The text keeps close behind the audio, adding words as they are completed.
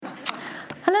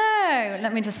go.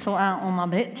 Let me just sort out all my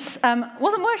bits.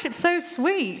 Wasn't worship so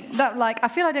sweet that, I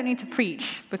feel I don't need to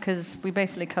preach because we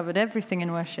basically covered everything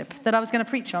in worship that I was going to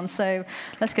preach on. So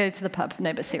let's go to the pub.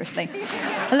 No, but seriously,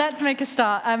 let's make a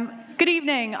start. Good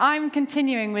evening. I'm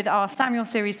continuing with our Samuel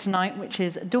series tonight, which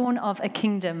is Dawn of a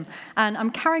Kingdom. And I'm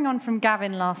carrying on from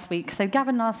Gavin last week. So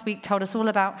Gavin last week told us all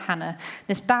about Hannah,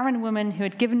 this barren woman who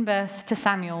had given birth to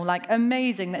Samuel.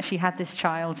 Amazing that she had this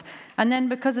child. And then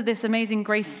because of this amazing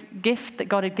grace gift that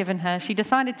God had given her, she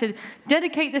decided to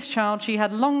dedicate this child she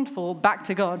had longed for back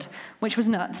to God, which was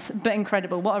nuts, but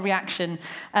incredible. What a reaction.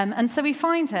 And so we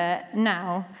find her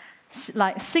now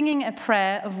singing a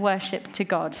prayer of worship to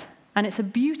God. And it's a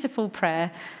beautiful prayer,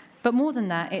 but more than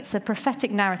that, it's a prophetic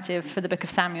narrative for the book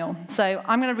of Samuel. So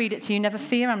I'm going to read it to you. Never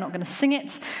fear, I'm not going to sing it.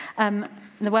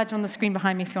 The words are on the screen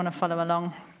behind me if you want to follow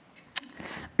along.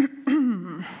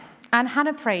 And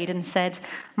Hannah prayed and said,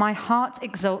 "My heart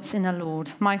exults in the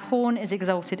Lord. My horn is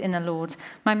exalted in the Lord.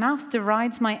 My mouth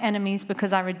derides my enemies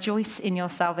because I rejoice in your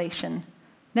salvation.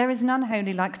 There is none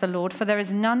holy like the Lord, for there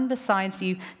is none besides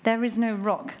you. There is no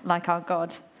rock like our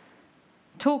God.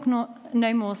 Talk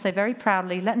no more so very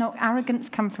proudly. Let not arrogance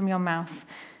come from your mouth.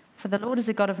 For the Lord is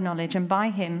a God of knowledge, and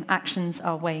by him actions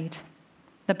are weighed.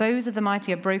 The bows of the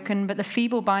mighty are broken, but the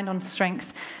feeble bind on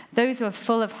strength. Those who are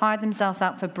full have hired themselves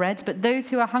out for bread, but those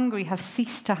who are hungry have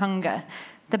ceased to hunger.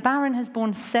 The barren has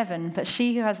borne 7, but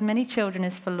she who has many children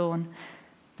is forlorn.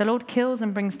 The Lord kills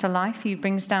and brings to life. He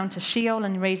brings down to Sheol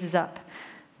and raises up.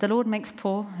 The Lord makes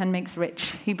poor and makes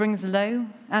rich. He brings low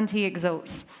and he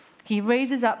exalts. He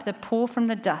raises up the poor from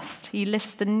the dust. He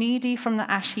lifts the needy from the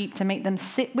ash heap to make them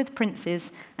sit with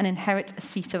princes and inherit a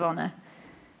seat of honor.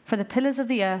 For the pillars of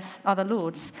the earth are the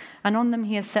Lord's, and on them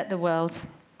he has set the world.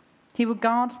 He will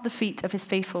guard the feet of his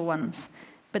faithful ones,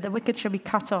 but the wicked shall be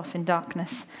cut off in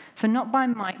darkness, for not by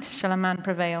might shall a man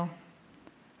prevail.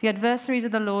 The adversaries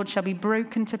of the Lord shall be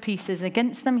broken to pieces.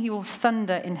 Against them he will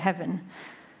thunder in heaven.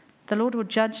 The Lord will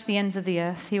judge the ends of the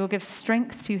earth. He will give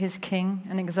strength to his king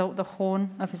and exalt the horn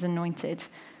of his anointed.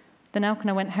 Then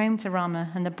Elkanah went home to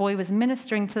Ramah, and the boy was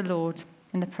ministering to the Lord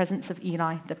in the presence of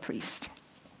Eli the priest.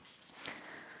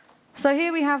 So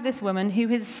here we have this woman who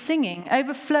is singing,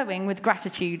 overflowing with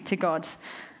gratitude to God.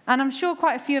 And I'm sure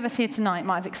quite a few of us here tonight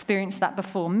might have experienced that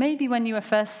before. Maybe when you were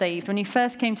first saved, when you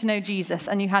first came to know Jesus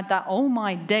and you had that "oh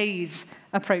my days"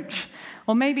 approach.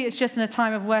 Or maybe it's just in a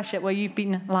time of worship where you've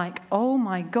been like, "oh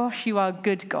my gosh, you are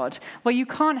good, God." Where you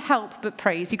can't help but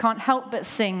praise, you can't help but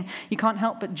sing, you can't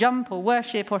help but jump or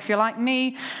worship, or if you're like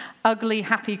me, ugly,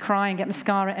 happy, crying, get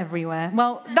mascara everywhere.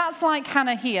 Well, that's like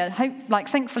Hannah here.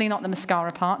 Thankfully not the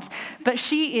mascara part, but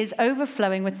she is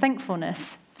overflowing with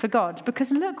thankfulness for God,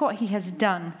 because look what he has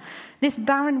done. This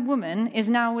barren woman is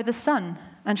now with a son,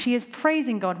 and she is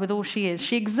praising God with all she is.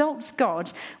 She exalts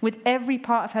God with every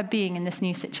part of her being in this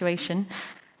new situation.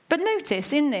 But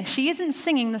notice in this, she isn't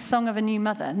singing the song of a new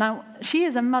mother. Now, she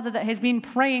is a mother that has been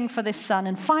praying for this son,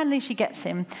 and finally she gets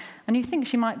him. And you think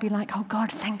she might be like, "oh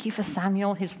God, thank you for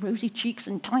Samuel, his rosy cheeks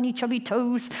and tiny chubby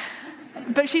toes."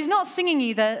 But she's not singing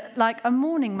either like a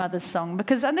mourning mother's song,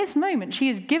 because at this moment she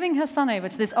is giving her son over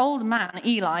to this old man,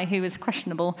 Eli, who is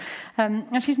questionable.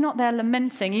 And she's not there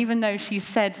lamenting, even though she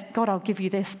said, "God, I'll give you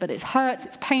this, but it hurts,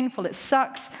 it's painful, it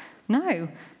sucks." No,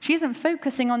 she isn't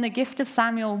focusing on the gift of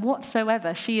Samuel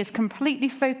whatsoever. She is completely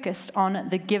focused on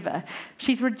the giver.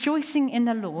 She's rejoicing in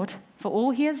the Lord for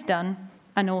all he has done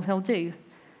and all he'll do.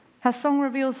 Her song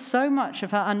reveals so much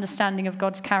of her understanding of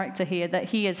God's character here, that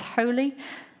he is holy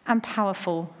and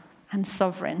powerful and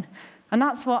sovereign. And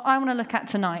that's what I want to look at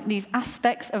tonight, these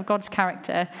aspects of God's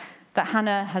character that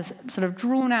Hannah has sort of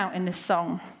drawn out in this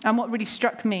song, and what really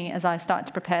struck me as I started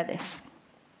to prepare this.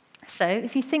 So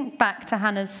if you think back to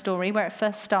Hannah's story, where it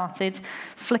first started,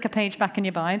 flick a page back in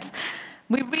your Bibles,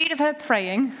 we read of her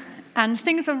praying, and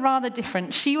things were rather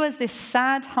different. She was this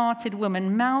sad-hearted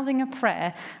woman mouthing a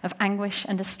prayer of anguish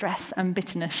and distress and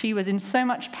bitterness. She was in so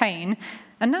much pain.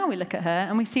 And now we look at her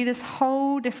and we see this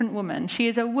whole different woman. She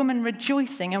is a woman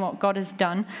rejoicing in what God has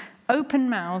done,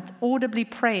 open-mouthed, audibly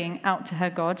praying out to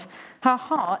her God. Her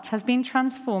heart has been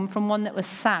transformed from one that was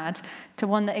sad to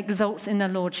one that exults in the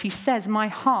Lord. She says, "my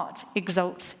heart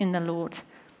exults in the Lord."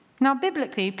 Now,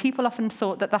 biblically, people often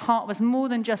thought that the heart was more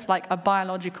than just like a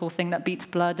biological thing that beats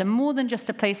blood, and more than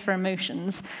just a place for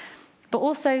emotions, but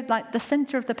also like the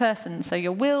center of the person, so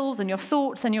your wills and your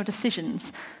thoughts and your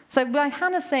decisions. So by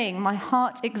Hannah saying, "my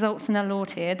heart exalts in the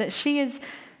Lord" here, that she's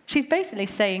basically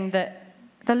saying that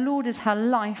the Lord is her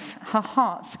life, her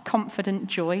heart's confident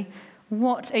joy.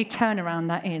 What a turnaround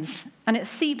that is. And it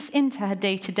seeps into her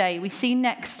day to day. We see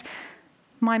next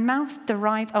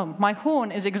My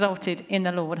horn is exalted in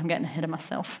the Lord. I'm getting ahead of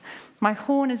myself. My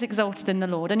horn is exalted in the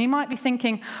Lord. And you might be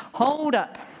thinking, hold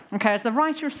up. Okay, has the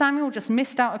writer of Samuel just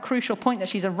missed out a crucial point that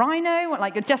she's a rhino?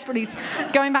 Like you're desperately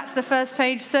going back to the first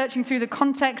page, searching through the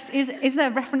context. Is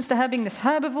there reference to her being this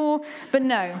herbivore? But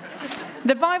no.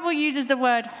 The Bible uses the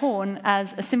word horn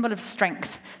as a symbol of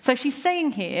strength. So she's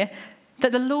saying here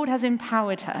that the Lord has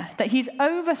empowered her, that he's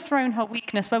overthrown her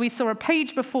weakness. Where we saw a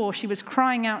page before, she was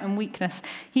crying out in weakness.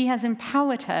 He has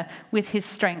empowered her with his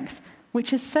strength,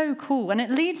 which is so cool. And it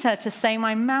leads her to say,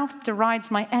 my mouth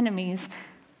derides my enemies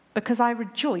because I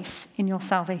rejoice in your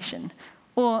salvation.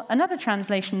 Or another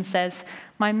translation says,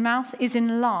 my mouth is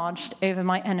enlarged over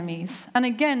my enemies. And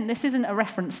again, this isn't a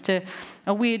reference to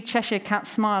a weird Cheshire Cat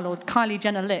smile or Kylie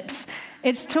Jenner lips.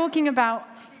 It's talking about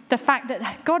the fact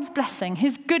that God's blessing,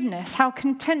 his goodness, how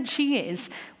content she is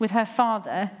with her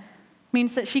father,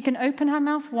 means that she can open her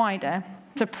mouth wider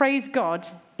to praise God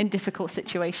in difficult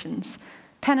situations.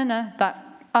 Peninnah,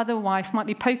 that other wife, might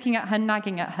be poking at her,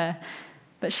 nagging at her,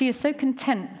 but she is so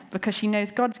content because she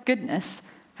knows God's goodness,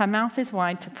 her mouth is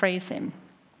wide to praise him.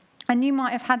 And you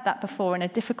might have had that before in a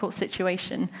difficult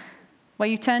situation where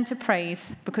you turn to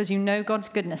praise because you know God's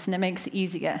goodness and it makes it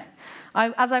easier.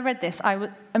 As I read this,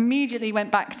 immediately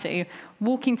went back to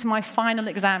walking to my final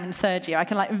exam in third year. I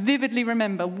can vividly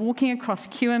remember walking across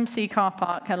QMC car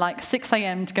park at 6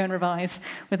 a.m. to go and revise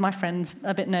with my friends,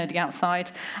 a bit nerdy outside.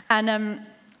 And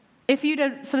if you'd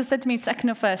have sort of said to me second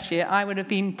or first year, I would have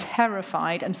been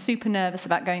terrified and super nervous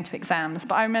about going to exams.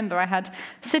 But I remember I had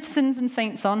Citizens and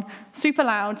Saints on, super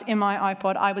loud in my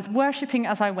iPod. I was worshipping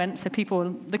as I went, so people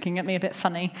were looking at me a bit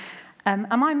funny. And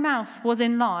my mouth was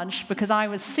enlarged because I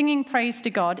was singing praise to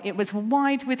God. It was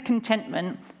wide with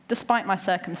contentment, despite my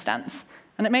circumstance.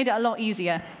 And it made it a lot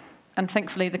easier. And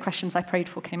thankfully, the questions I prayed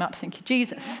for came up. Thank you,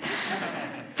 Jesus.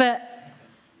 But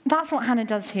that's what Hannah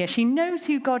does here. She knows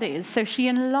who God is, so she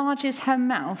enlarges her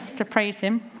mouth to praise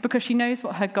him because she knows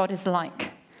what her God is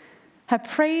like. Her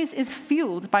praise is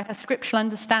fueled by her scriptural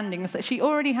understandings that she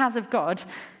already has of God.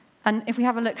 And if we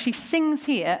have a look, she sings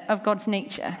here of God's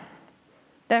nature.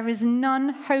 There is none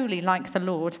holy like the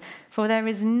Lord, for there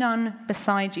is none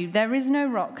beside you. There is no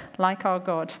rock like our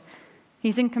God.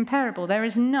 He's incomparable. There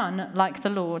is none like the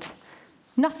Lord.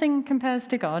 Nothing compares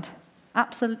to God.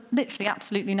 Literally,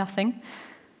 absolutely nothing.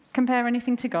 Compare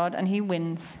anything to God and he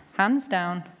wins, hands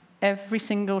down, every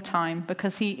single time,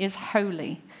 because he is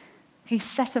holy. He's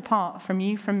set apart from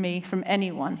you, from me, from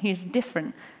anyone. He is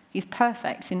different. He's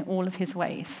perfect in all of his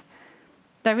ways.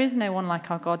 There is no one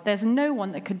like our God. There's no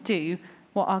one that could do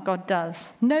what our God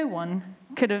does. No one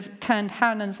could have turned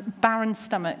Hannah's barren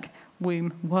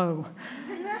womb. Whoa,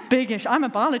 biggish. I'm a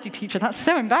biology teacher. That's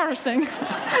so embarrassing.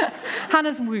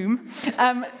 Hannah's womb.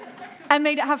 And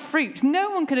made it have fruit. No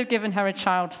one could have given her a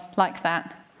child like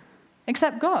that,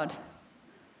 except God.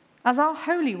 As our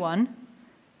Holy One,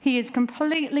 he is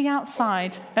completely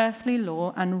outside earthly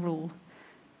law and rule.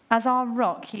 As our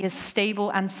rock, he is stable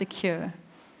and secure.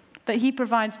 That he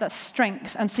provides that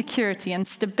strength and security and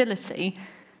stability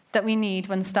that we need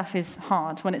when stuff is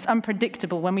hard, when it's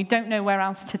unpredictable, when we don't know where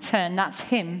else to turn. That's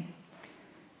him.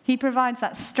 He provides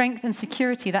that strength and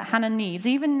security that Hannah needs.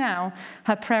 Even now,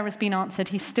 her prayer has been answered.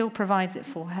 He still provides it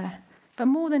for her. But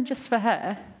more than just for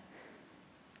her,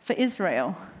 for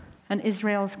Israel and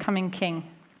Israel's coming king.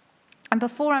 And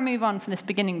before I move on from this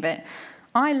beginning bit,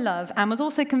 I love and was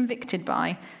also convicted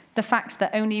by the fact that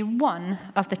only one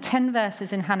of the 10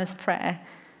 verses in Hannah's prayer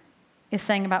is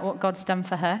saying about what God's done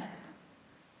for her.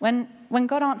 When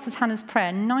God answers Hannah's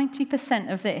prayer,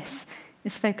 90% of this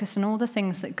is focused on all the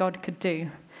things that God could do,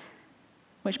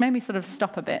 which made me sort of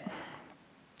stop a bit,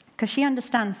 because she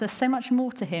understands there's so much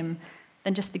more to him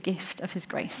than just the gift of his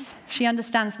grace. She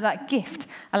understands that gift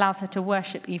allows her to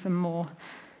worship even more.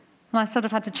 And I sort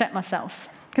of had to check myself,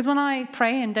 because when I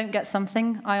pray and don't get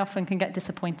something, I often can get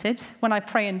disappointed. When I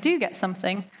pray and do get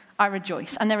something, I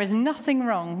rejoice. And there is nothing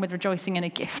wrong with rejoicing in a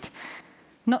gift.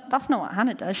 That's not what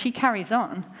Hannah does. She carries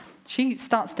on. She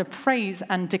starts to praise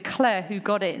and declare who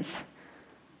God is.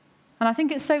 And I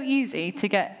think it's so easy to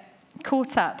get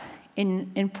caught up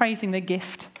in praising the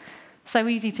gift. So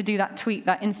easy to do that tweet,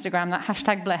 that Instagram, that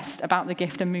hashtag blessed about the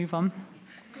gift and move on.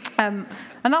 And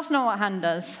that's not what Hannah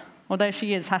does, although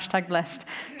she is hashtag blessed.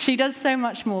 She does so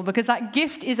much more, because that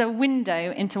gift is a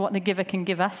window into what the giver can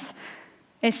give us.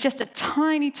 It's just a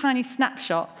tiny, tiny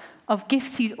snapshot of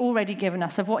gifts he's already given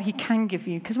us, of what he can give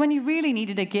you. Because when you really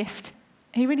needed a gift,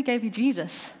 he really gave you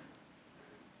Jesus.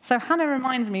 So Hannah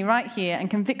reminds me right here and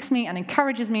convicts me and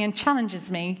encourages me and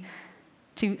challenges me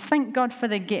to thank God for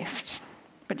the gift,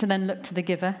 but to then look to the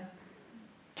giver.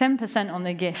 10% on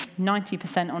the gift,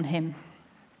 90% on him.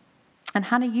 And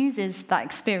Hannah uses that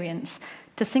experience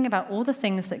to sing about all the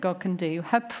things that God can do.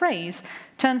 Her praise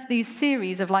turns these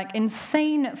series of like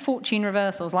insane fortune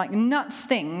reversals, like nuts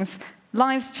things,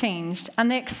 lives changed, and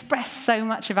they express so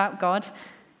much about God.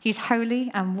 He's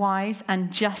holy and wise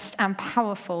and just and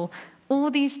powerful. All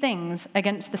these things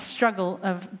against the struggle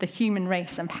of the human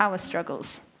race and power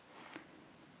struggles.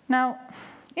 Now,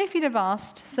 if you'd have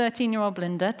asked 13-year-old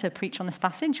Belinda to preach on this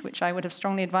passage, which I would have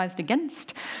strongly advised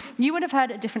against, you would have heard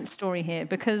a different story here,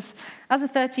 because as a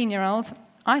 13-year-old,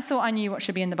 I thought I knew what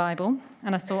should be in the Bible,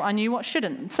 and I thought I knew what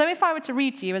shouldn't. So if I were to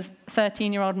read to you as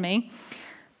 13-year-old me,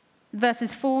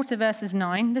 verses 4 to verses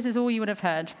 9, this is all you would have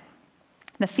heard.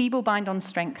 The feeble bind on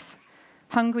strength.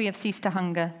 Hungry have ceased to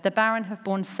hunger. The barren have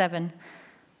borne 7.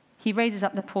 He raises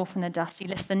up the poor from the dust. He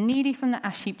lifts the needy from the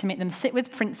ash heap to make them sit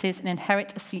with princes and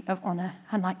inherit a seat of honor.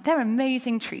 And they're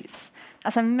amazing truths.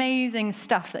 That's amazing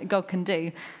stuff that God can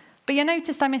do. But you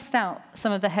noticed I missed out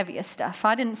some of the heavier stuff.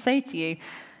 I didn't say to you,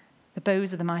 the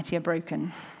bows of the mighty are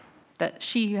broken, that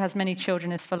she who has many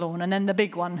children is forlorn, and then the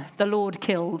big one, the Lord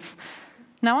kills.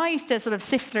 Now, I used to sort of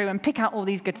sift through and pick out all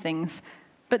these good things,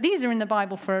 but these are in the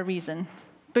Bible for a reason,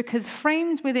 because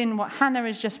framed within what Hannah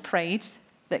has just prayed,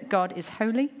 that God is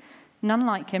holy, none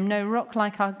like him, no rock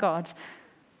like our God,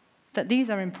 that these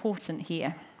are important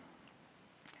here.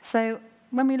 So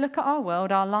when we look at our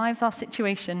world, our lives, our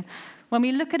situation, when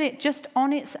we look at it just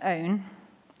on its own,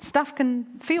 stuff can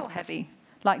feel heavy,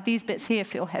 like these bits here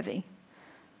feel heavy.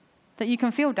 That you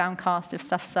can feel downcast if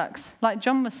stuff sucks. Like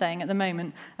John was saying at the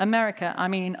moment, America,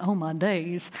 oh my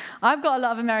days. I've got a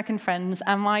lot of American friends,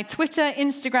 and my Twitter,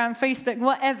 Instagram, Facebook,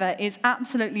 whatever, is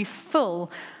absolutely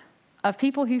full of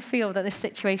people who feel that this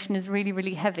situation is really,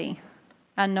 really heavy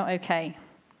and not okay.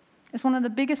 It's one of the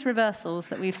biggest reversals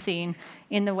that we've seen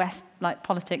in the West, like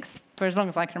politics, for as long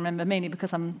as I can remember, mainly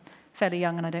because I'm fairly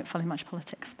young and I don't follow much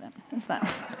politics, but that's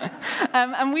that.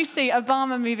 And we see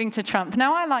Obama moving to Trump.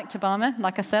 Now, I liked Obama.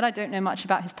 Like I said, I don't know much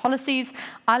about his policies.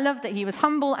 I love that he was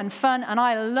humble and fun, and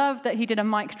I love that he did a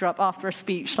mic drop after a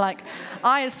speech.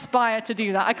 I aspire to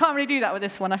do that. I can't really do that with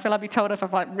this one. I feel I'd be told if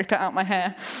I rip it out my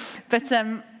hair. But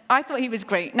I thought he was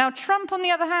great. Now, Trump, on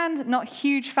the other hand, not a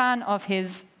huge fan of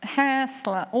his hair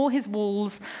or his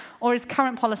walls or his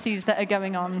current policies that are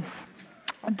going on.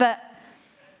 But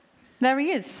there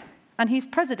he is, and he's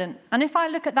president. And if I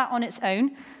look at that on its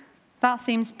own, that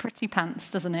seems pretty pants,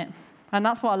 doesn't it? And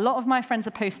that's what a lot of my friends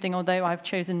are posting, although I've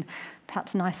chosen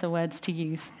perhaps nicer words to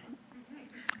use.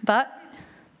 But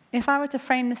if I were to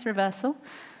frame this reversal,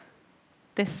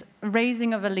 this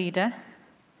raising of a leader,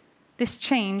 this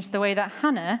change, the way that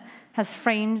Hannah has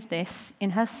framed this in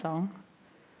her song,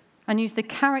 and used the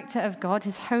character of God,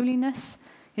 his holiness,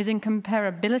 his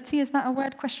incomparability, is that a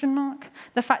word, ?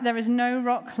 The fact there is no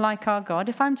rock like our God.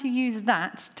 If I'm to use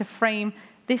that to frame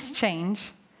this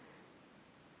change,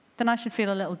 then I should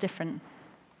feel a little different,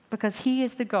 because he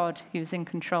is the God who's in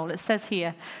control. It says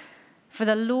here, for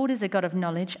the Lord is a God of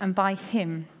knowledge, and by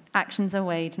him actions are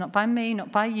weighed, not by me,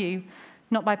 not by you,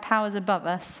 not by powers above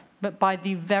us, but by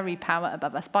the very power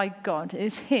above us, by God. It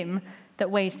is him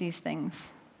that weighs these things.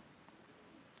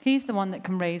 He's the one that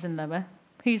can raise and lower.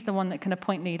 He's the one that can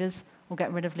appoint leaders or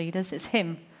get rid of leaders. It's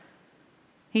him.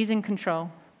 He's in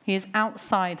control. He is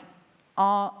outside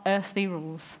our earthly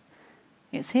rules.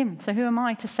 It's him. So who am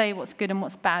I to say what's good and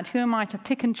what's bad? Who am I to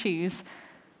pick and choose?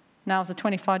 Now, as a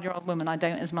 25-year-old woman, I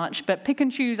don't as much, but pick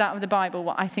and choose out of the Bible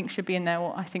what I think should be in there,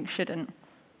 what I think shouldn't.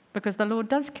 Because the Lord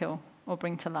does kill or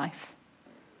bring to life.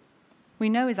 We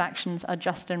know his actions are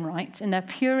just and right in their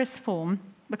purest form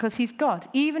because he's God.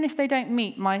 Even if they don't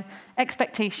meet my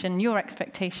expectation, your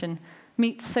expectation,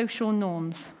 meet social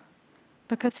norms.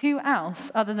 Because who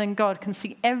else other than God can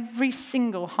see every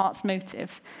single heart's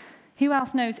motive? Who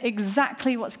else knows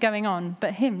exactly what's going on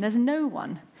but him? There's no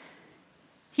one.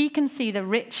 He can see the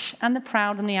rich and the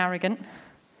proud and the arrogant.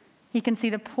 He can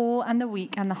see the poor and the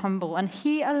weak and the humble. And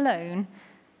he alone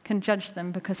can judge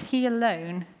them because he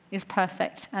alone is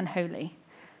perfect and holy.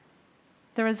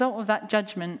 The result of that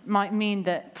judgment might mean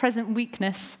that present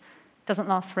weakness doesn't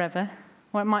last forever,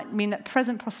 or it might mean that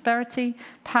present prosperity,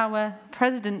 power,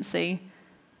 presidency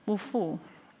will fall.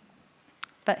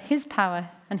 But his power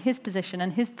and his position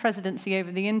and his presidency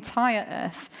over the entire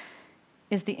earth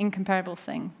is the incomparable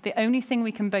thing. The only thing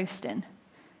we can boast in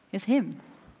is him.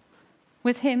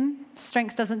 With him,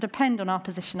 strength doesn't depend on our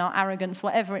position, our arrogance,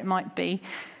 whatever it might be.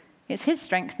 It's his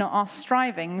strength, not our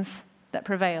strivings, that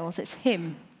prevails. It's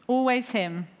him, always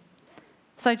him.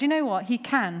 So do you know what? He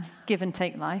can give and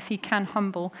take life. He can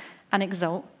humble and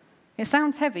exalt. It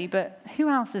sounds heavy, but who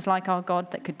else is like our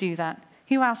God that could do that?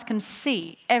 Who else can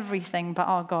see everything but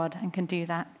our God and can do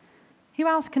that? Who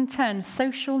else can turn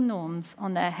social norms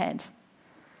on their head?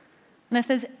 And if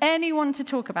there's anyone to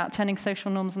talk about turning social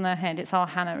norms on their head, it's our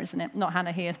Hannah, isn't it? Not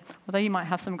Hannah here, although you might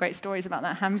have some great stories about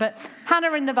that, Han. But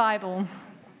Hannah in the Bible,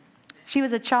 she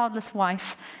was a childless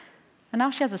wife, and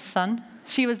now she has a son.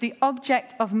 She was the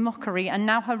object of mockery, and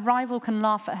now her rival can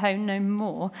laugh at her no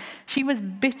more. She was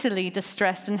bitterly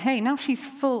distressed, and hey, now she's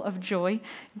full of joy.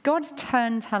 God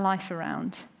turned her life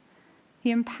around.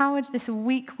 He empowered this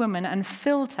weak woman and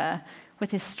filled her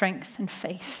with his strength and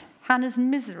faith. Hannah's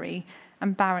misery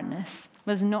and barrenness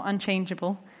was not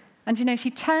unchangeable. And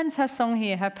she turns her song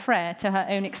here, her prayer, to her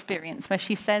own experience, where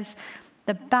she says,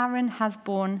 "The barren has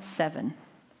borne 7.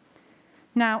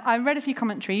 Now, I read a few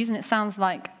commentaries, and it sounds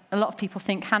like a lot of people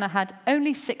think Hannah had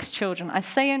only 6 children. I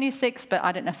say only 6, but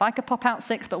I don't know if I could pop out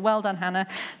 6, but well done, Hannah.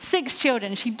 6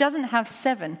 children. She doesn't have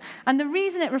 7. And the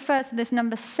reason it refers to this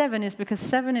number 7 is because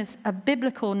 7 is a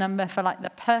biblical number for like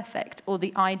the perfect or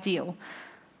the ideal.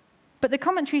 But the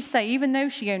commentaries say, even though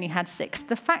she only had 6,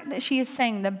 the fact that she is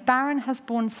saying the barren has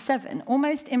borne 7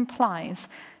 almost implies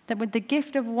that with the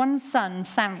gift of one son,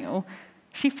 Samuel,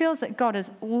 she feels that God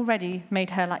has already made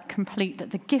her like complete,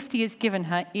 that the gift he has given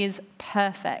her is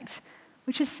perfect,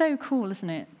 which is so cool, isn't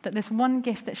it? That this one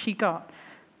gift that she got,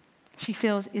 she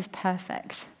feels is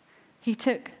perfect. He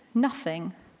took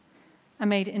nothing and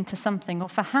made it into something. Or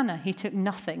for Hannah, he took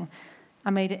nothing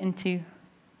and made it into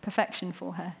perfection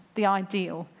for her, the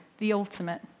ideal, the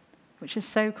ultimate, which is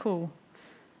so cool.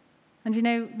 And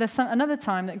there's another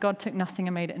time that God took nothing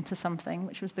and made it into something,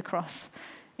 which was the cross.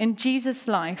 In Jesus'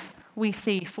 life, we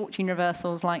see fortune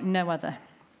reversals like no other.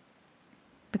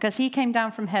 Because he came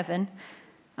down from heaven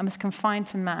and was confined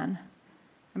to man.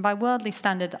 And by worldly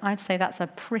standard, I'd say that's a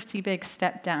pretty big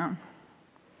step down.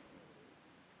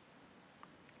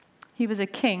 He was a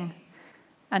king,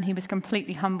 and he was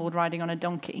completely humbled riding on a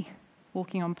donkey,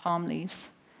 walking on palm leaves.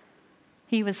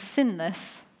 He was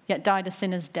sinless, yet died a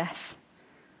sinner's death.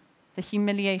 The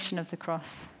humiliation of the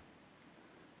cross.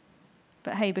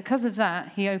 But hey, because of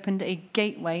that, he opened a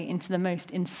gateway into the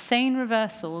most insane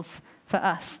reversals for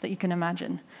us that you can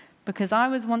imagine. Because I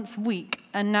was once weak,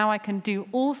 and now I can do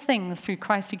all things through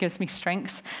Christ who gives me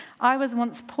strength. I was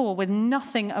once poor with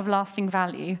nothing of lasting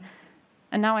value,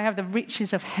 and now I have the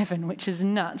riches of heaven, which is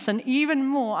nuts. And even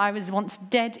more, I was once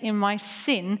dead in my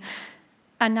sin,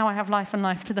 and now I have life and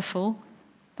life to the full.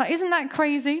 Like, isn't that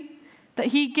crazy? That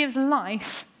he gives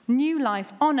life, new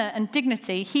life, honor, and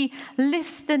dignity. He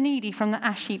lifts the needy from the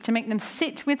ash heap to make them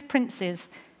sit with princes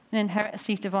and inherit a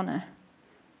seat of honor.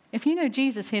 If you know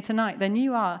Jesus here tonight, then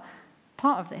you are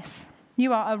part of this.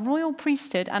 You are a royal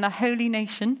priesthood and a holy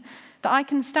nation. That I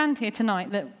can stand here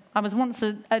tonight, that I was once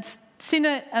a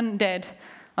sinner and dead.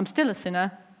 I'm still a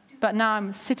sinner, but now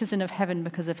I'm a citizen of heaven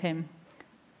because of him.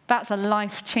 That's a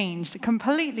life changed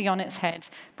completely on its head,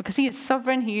 because he is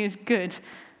sovereign, he is good.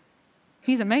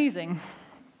 He's amazing.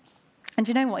 And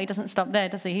you know what? He doesn't stop there,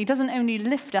 does he? He doesn't only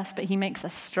lift us, but he makes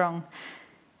us strong.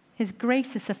 His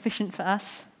grace is sufficient for us.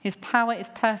 His power is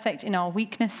perfect in our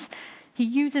weakness. He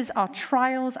uses our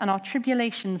trials and our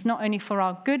tribulations not only for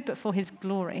our good, but for his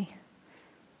glory.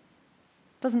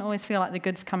 Doesn't always feel like the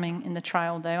good's coming in the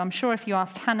trial, though. I'm sure if you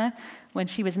asked Hannah when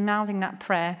she was mouthing that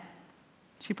prayer,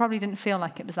 she probably didn't feel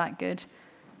like it was that good.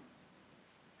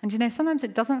 And sometimes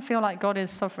it doesn't feel like God is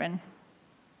sovereign.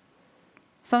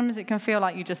 Sometimes it can feel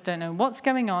like you just don't know what's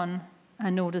going on,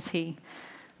 and nor does he.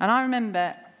 And I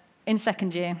remember in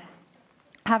second year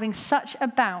having such a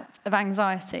bout of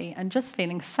anxiety and just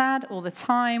feeling sad all the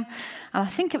time. And I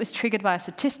think it was triggered by a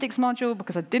statistics module,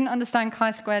 because I didn't understand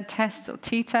chi-squared tests or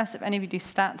t-tests. If any of you do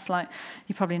stats,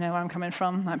 you probably know where I'm coming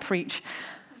from, preach.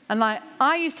 And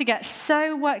I used to get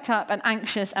so worked up and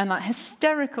anxious and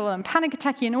hysterical and panic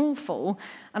attacky and awful.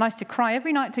 And I used to cry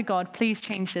every night to God, please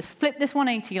change this. Flip this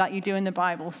 180 like you do in the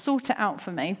Bible. Sort it out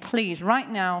for me, please, right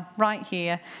now, right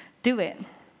here, do it.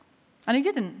 And he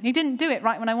didn't. He didn't do it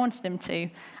right when I wanted him to.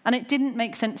 And it didn't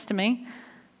make sense to me.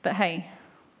 But hey,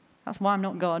 that's why I'm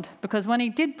not God. Because when he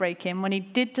did break him, when he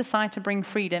did decide to bring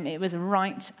freedom, it was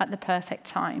right at the perfect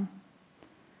time.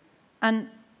 And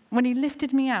when he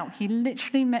lifted me out, he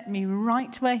literally met me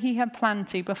right where he had planned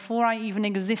to before I even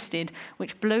existed,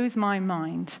 which blows my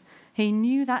mind. He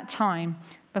knew that time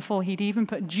before he'd even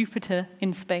put Jupiter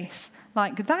in space.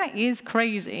 That is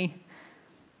crazy.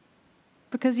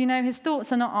 Because, his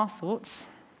thoughts are not our thoughts.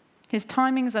 His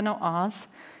timings are not ours.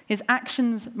 His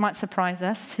actions might surprise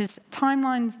us. His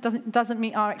timelines doesn't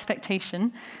meet our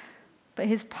expectation. But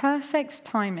his perfect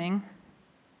timing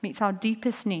meets our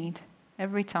deepest need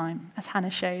every time, as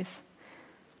Hannah shows.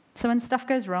 So when stuff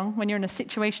goes wrong, when you're in a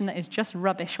situation that is just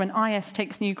rubbish, when IS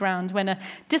takes new ground, when a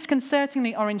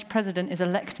disconcertingly orange president is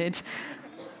elected,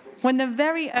 when the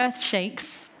very earth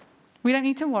shakes, we don't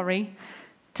need to worry,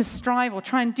 to strive or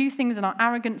try and do things in our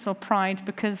arrogance or pride,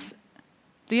 because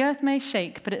the earth may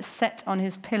shake, but it's set on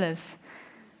his pillars.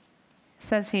 It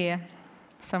says here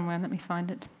somewhere, let me find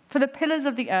it. For the pillars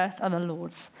of the earth are the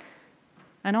Lord's,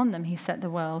 and on them he set the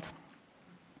world.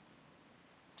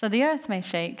 So the earth may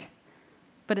shake,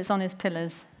 but it's on his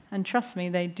pillars, and trust me,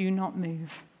 they do not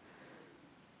move.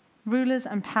 Rulers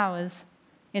and powers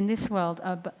in this world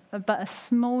are but a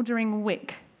smouldering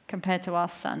wick compared to our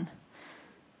sun.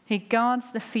 He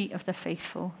guards the feet of the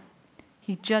faithful.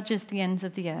 He judges the ends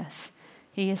of the earth.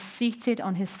 He is seated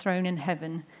on his throne in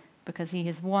heaven because he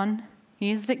has won,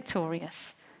 he is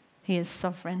victorious, he is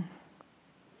sovereign.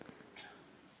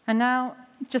 And now,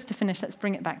 just to finish, let's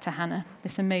bring it back to Hannah,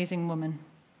 this amazing woman,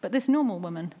 but this normal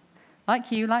woman,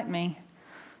 like you, like me,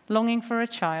 longing for a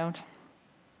child.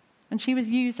 And she was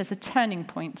used as a turning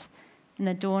point in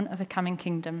the dawn of a coming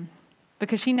kingdom,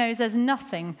 because she knows there's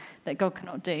nothing that God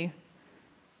cannot do.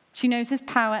 She knows his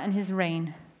power and his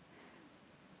reign.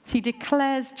 She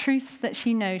declares truths that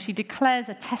she knows. She declares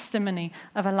a testimony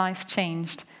of a life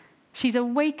changed. She's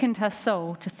awakened her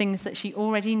soul to things that she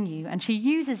already knew, and she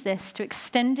uses this to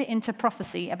extend it into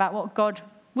prophecy about what God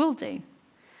will do.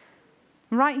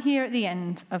 Right here at the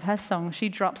end of her song, she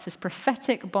drops this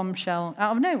prophetic bombshell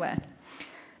out of nowhere.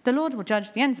 The Lord will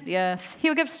judge the ends of the earth. He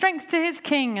will give strength to his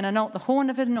king and anoint the horn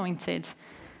of anointed.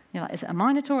 You're like, is it a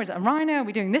minotaur? Is it a rhino? Are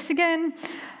we doing this again?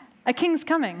 A king's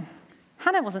coming.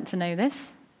 Hannah wasn't to know this.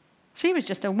 She was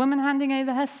just a woman handing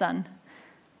over her son.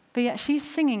 But yet she's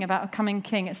singing about a coming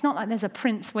king. It's not like there's a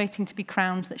prince waiting to be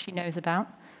crowned that she knows about.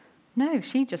 No,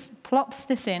 she just plops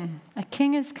this in. A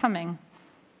king is coming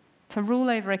to rule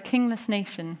over a kingless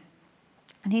nation.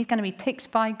 And he's going to be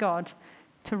picked by God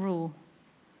to rule.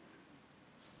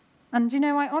 And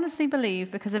I honestly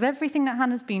believe, because of everything that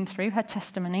Hannah's been through, her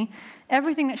testimony,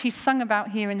 everything that she's sung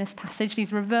about here in this passage,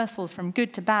 these reversals from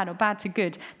good to bad or bad to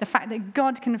good, the fact that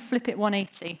God can flip it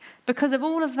 180, because of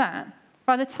all of that,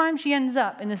 by the time she ends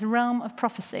up in this realm of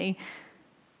prophecy,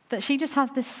 that she just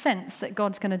has this sense that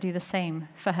God's going to do the same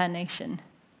for her nation.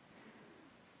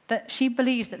 That she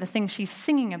believes that the things she's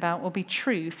singing about will be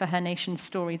true for her nation's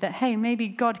story, that, hey, maybe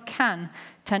God can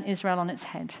turn Israel on its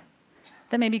head.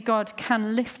 That maybe God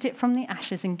can lift it from the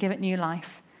ashes and give it new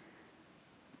life.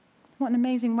 What an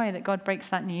amazing way that God breaks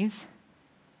that news.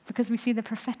 Because we see the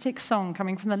prophetic song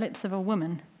coming from the lips of a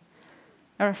woman.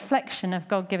 A reflection of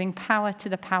God giving power to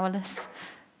the powerless.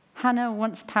 Hannah,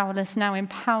 once powerless, now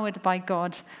empowered by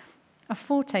God. A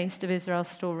foretaste of Israel's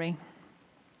story.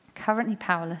 Currently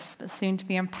powerless, but soon to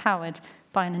be empowered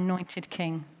by an anointed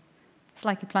king. It's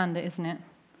like he planned it, isn't it?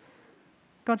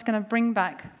 God's going to bring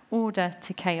back order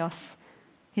to chaos.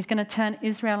 He's going to turn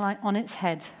Israel on its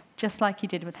head, just like he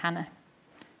did with Hannah.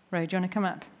 Ro, do you want to come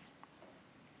up?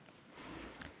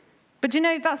 But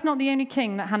that's not the only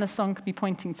king that Hannah's song could be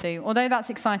pointing to, although that's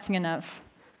exciting enough.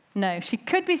 No, she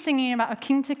could be singing about a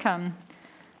king to come,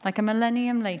 like a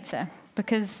millennium later,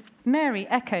 because Mary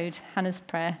echoed Hannah's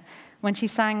prayer when she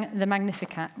sang the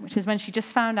Magnificat, which is when she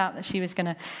just found out that she was going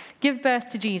to give birth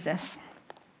to Jesus.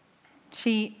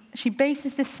 She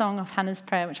bases this song off Hannah's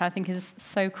prayer, which I think is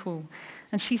so cool.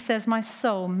 And she says, "My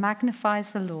soul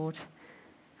magnifies the Lord,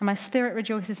 and my spirit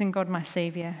rejoices in God my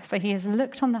Saviour, for he has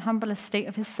looked on the humble estate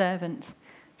of his servant.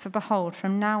 For behold,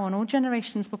 from now on all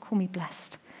generations will call me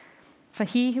blessed. For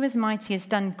he who is mighty has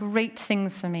done great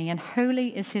things for me, and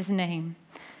holy is his name.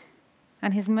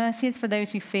 And his mercy is for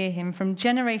those who fear him. From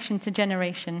generation to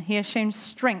generation he has shown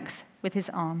strength with his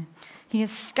arm. He has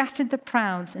scattered the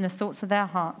proud in the thoughts of their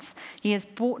hearts. He has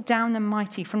brought down the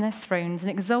mighty from their thrones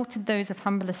and exalted those of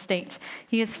humble estate.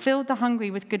 He has filled the hungry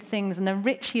with good things, and the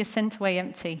rich he has sent away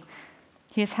empty.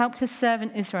 He has helped his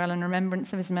servant Israel in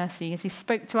remembrance of his mercy, as he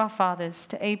spoke to our fathers,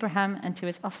 to Abraham, and to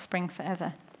his offspring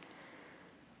forever."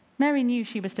 Mary knew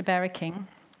she was to bear a king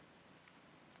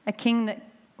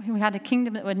who had a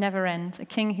kingdom that would never end, a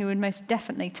king who would most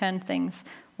definitely turn things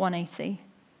 180.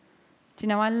 Do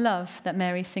I love that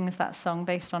Mary sings that song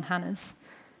based on Hannah's.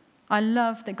 I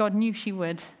love that God knew she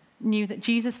would, knew that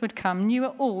Jesus would come, knew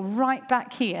it all right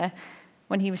back here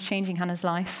when he was changing Hannah's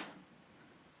life.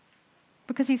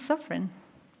 Because he's sovereign.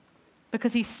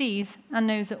 Because he sees and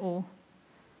knows it all.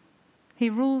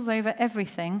 He rules over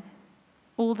everything,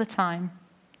 all the time,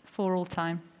 for all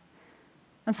time.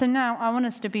 And so now I want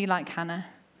us to be like Hannah,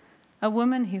 a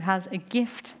woman who has a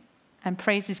gift and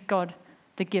praises God,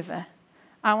 the giver.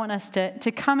 I want us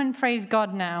to come and praise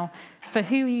God now for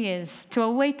who he is, to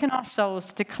awaken our souls,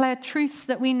 to declare truths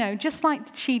that we know, just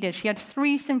like she did. She had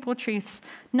 3 simple truths: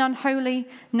 none holy,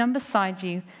 none beside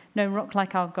you, no rock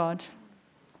like our God.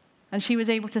 And she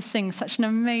was able to sing such an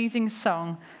amazing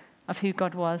song of who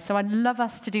God was. So I'd love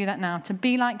us to do that now, to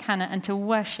be like Hannah and to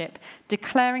worship,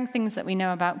 declaring things that we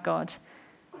know about God.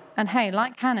 And hey,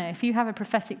 like Hannah, if you have a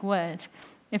prophetic word,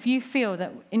 if you feel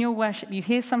that in your worship you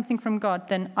hear something from God,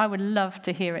 then I would love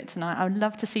to hear it tonight. I would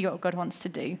love to see what God wants to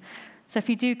do. So if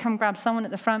you do, come grab someone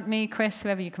at the front, me, Chris,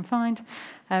 whoever you can find,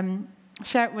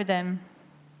 share it with them,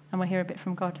 and we'll hear a bit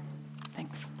from God.